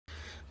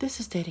This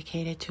is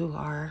dedicated to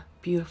our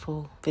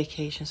beautiful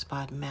vacation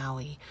spot,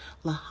 Maui.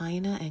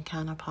 Lahaina and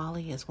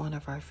Kaanapali is one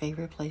of our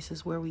favorite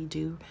places where we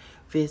do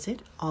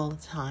visit all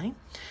the time.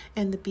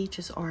 And the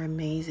beaches are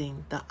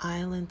amazing. The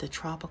island, the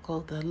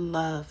tropical, the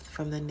love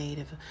from the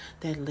native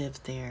that lives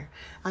there.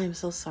 I am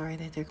so sorry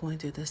that they're going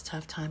through this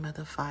tough time of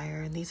the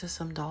fire. And these are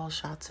some doll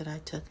shots that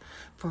I took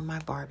for my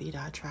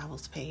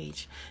Barbie.travels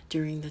page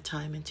during the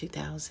time in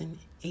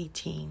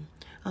 2018.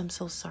 I'm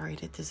so sorry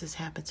that this has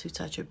happened to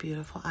such a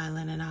beautiful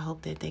island, and I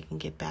hope that they can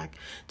get back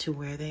to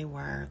where they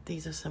were.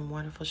 These are some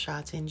wonderful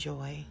shots.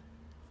 Enjoy.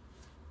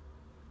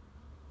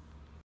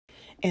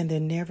 And the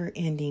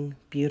never-ending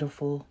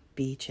beautiful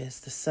beaches,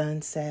 the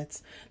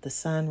sunsets, the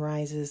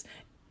sunrises,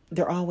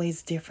 they're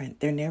always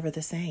different. They're never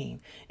the same.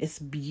 It's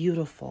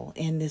beautiful.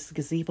 And this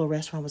gazebo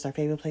restaurant was our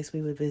favorite place.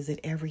 We would visit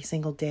every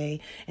single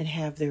day and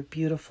have their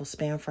beautiful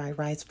spam fried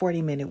rice,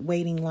 40-minute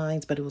waiting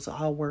lines, but it was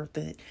all worth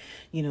it.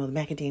 You know, the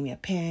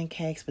macadamia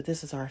pancakes, but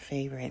this is our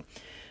favorite.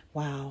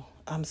 Wow.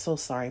 I'm so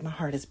sorry. My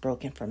heart is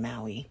broken for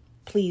Maui.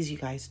 Please, you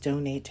guys,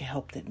 donate to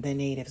help the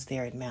natives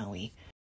there at Maui.